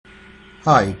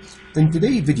Hi, in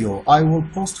today's video I will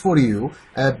post for you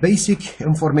basic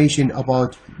information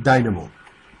about Dynamo.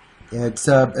 It's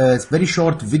very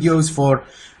short videos for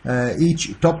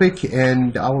each topic,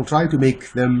 and I will try to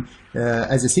make them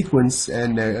as a sequence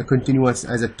and continuous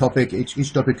as a topic.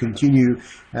 Each topic continue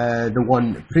the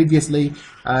one previously.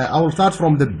 I will start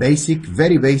from the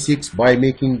very basics by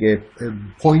making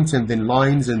points and then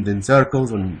lines and then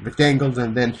circles and rectangles,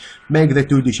 and then make the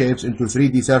 2D shapes into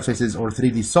 3D surfaces or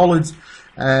 3D solids.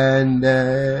 And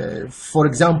for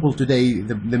example, today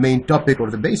the main topic or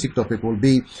the basic topic will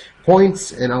be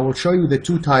points, and I will show you the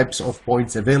two types of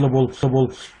points available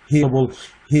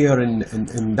here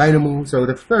in Dynamo. So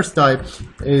the first type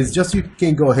is just you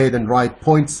can go ahead and write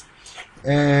points,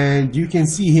 and you can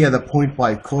see here the point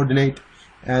by coordinate,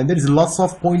 and there is lots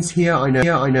of points here. I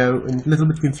know a little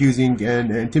bit confusing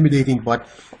and intimidating, but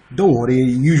don't worry,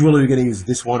 usually we're going to use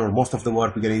this one, or most of the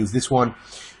work we're going to use this one.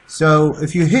 So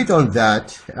if you hit on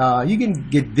that, you can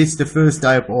get the first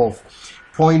type of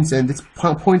points, and it's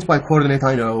points by coordinate,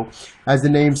 I know, as the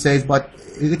name says, but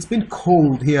it's been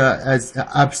called here as an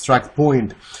abstract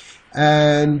point.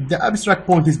 And the abstract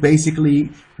point is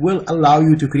basically will allow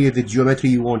you to create the geometry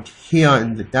you want here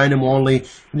in the Dynamo only,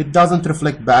 and it doesn't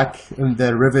reflect back in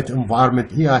the Revit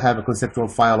environment. Here I have a conceptual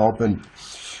file open.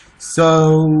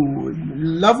 So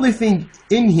lovely thing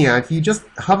in here, if you just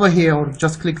hover here or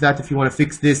just click that if you want to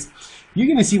fix this, you're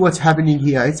going to see what's happening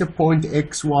here. It's a point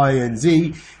X, Y, and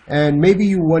Z, and maybe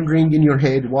you're wondering in your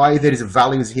head why there is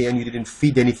values here and you didn't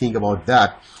feed anything about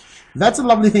that. That's a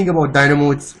lovely thing about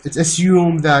Dynamo. It's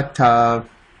assumed that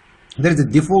there is a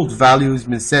default values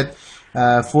been set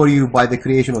for you by the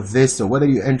creation of this. So whether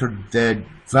you entered the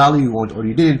value you want or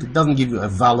you didn't, it doesn't give you a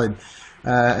valid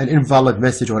an invalid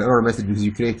message or error message because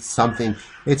you create something.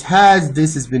 This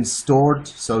has been stored,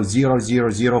 so 0, 0,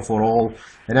 0 for all.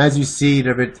 And as you see,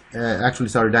 Revit,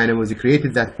 Dynamo has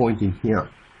created that point in here.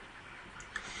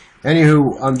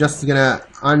 Anywho, I'm just gonna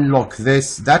unlock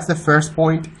this. That's the first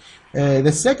point.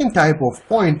 The second type of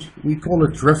point, we call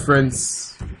it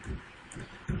reference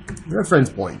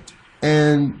point.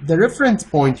 And the reference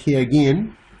point here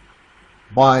again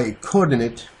by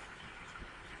coordinate.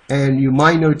 And you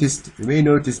may notice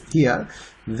here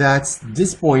that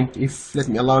this point,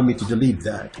 allow me to delete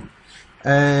that,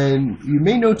 and you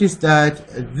may notice that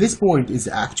this point is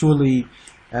actually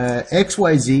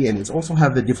XYZ, and it's also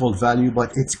have the default value,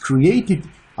 but it's created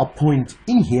a point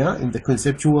in here in the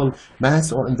conceptual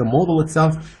mass or in the model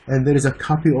itself, and there is a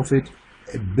copy of it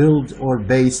built or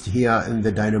based here in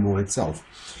the Dynamo itself.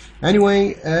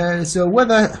 Anyway, so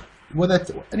whether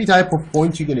any type of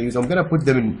point you're going to use, I'm going to put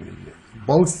them in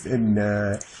both in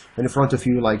front of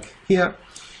you, like here.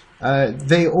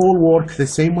 They all work the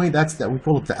same way. We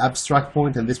call it the abstract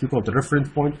point, and this we call it the reference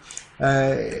point.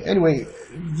 Anyway,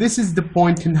 this is the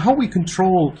point, and how we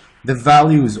control the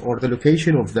values or the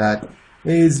location of that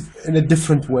is in a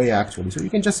different way actually. So you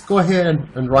can just go ahead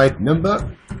and write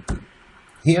number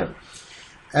here,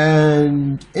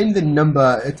 and in the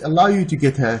number it allows you to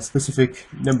get a specific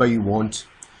number you want,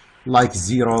 like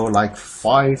 0, like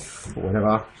 5, or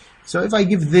whatever. So if I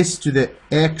give this to the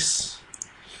X,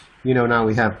 now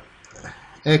we have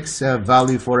X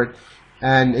value for it,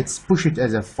 and it's push it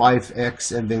as a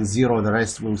 5X, and then 0, the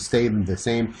rest will stay in the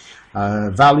same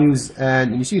values.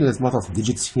 And you see there's a lot of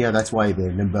digits here, that's why the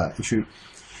number issue.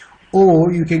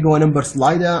 Or you can go a number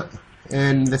slider,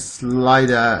 and the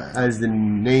slider, as the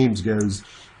names goes,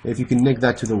 if you connect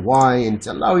that to the Y, and it's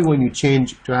allow you when you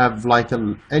change to have like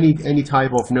any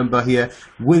type of number here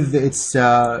with its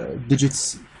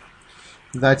digits.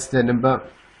 That's the number.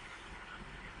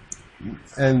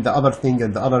 And the other thing,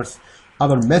 and the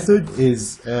other method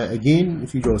is again,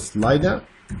 if you go slider,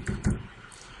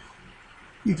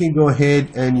 you can go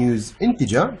ahead and use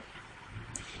integer,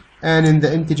 and in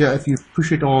the integer, if you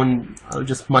push it on, I'll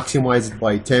just maximize it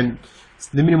by 10. So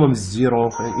the minimum is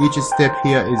 0, and each step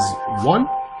here is 1.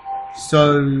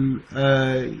 So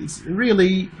it's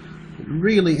really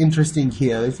interesting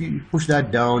here. If you push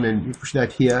that down and you push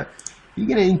that here, you're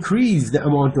going to increase the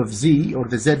amount of Z, or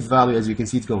the Z value. As you can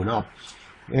see, it's going up,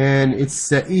 and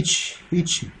it's each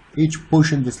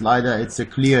push in the slider, it's a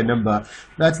clear number.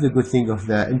 That's the good thing of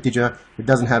the integer. It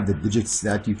doesn't have the digits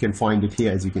that you can find it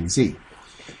here, as you can see.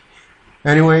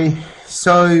 Anyway,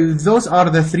 so those are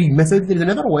the three methods. There's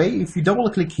another way. If you double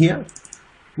click here,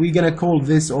 we're gonna call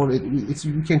this, or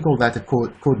you can call that a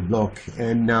code block.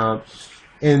 And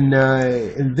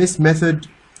in this method,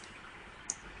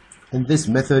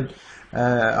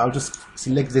 I'll just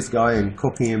select this guy and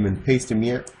copy him and paste him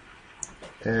here,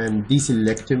 and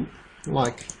deselect him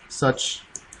like such,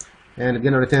 and I'm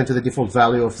going to return to the default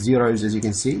value of zeros, as you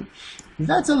can see.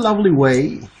 That's a lovely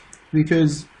way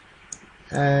because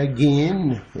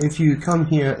again, if you come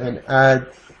here and add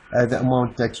the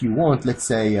amount that you want, let's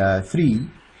say 3,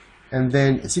 and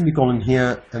then semicolon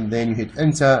here, and then you hit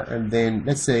enter, and then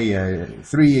let's say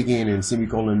 3 again, and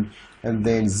semicolon, and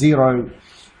then 0,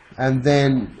 and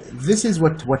then this is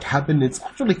what happened. It's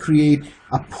actually create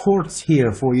a port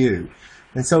here for you.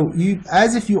 And so you,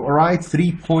 as if you write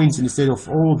 3 points instead of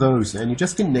all those, and you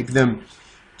just connect them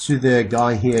to the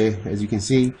guy here, as you can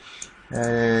see,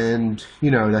 and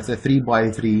you know, that's a 3 by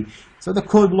 3. So the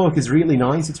code block is really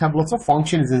nice. It has lots of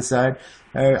functions inside.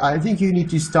 I think you need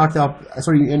to start up,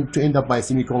 to end up by a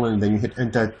semicolon, and then you hit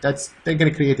enter. They're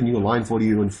going to create a new line for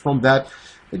you, and from that,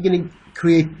 they're going to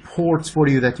create ports for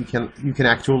you that you can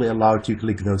actually allow to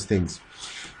click those things.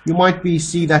 You might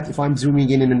see that if I'm zooming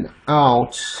in and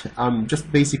out, I'm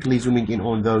just basically zooming in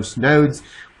on those nodes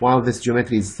while this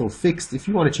geometry is still fixed. If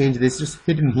you want to change this, just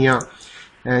hit in here,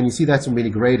 and you see that's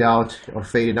being grayed out or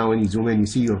faded out. When you zoom in, you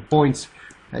see your points.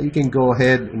 You can go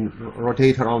ahead and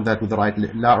rotate around that with the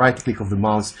right click of the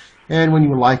mouse, and when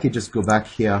you like it, just go back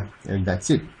here, and that's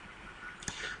it.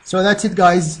 So that's it,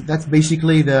 guys. That's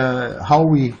basically how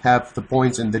we have the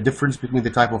points and the difference between the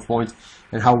type of points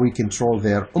and how we control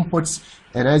their inputs.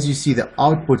 And as you see, the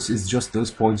outputs is just those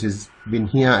points is been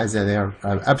here as their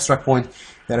abstract point.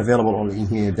 They're available only in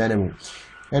here in Dynamo.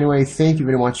 Anyway, thank you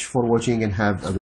very much for watching, and have a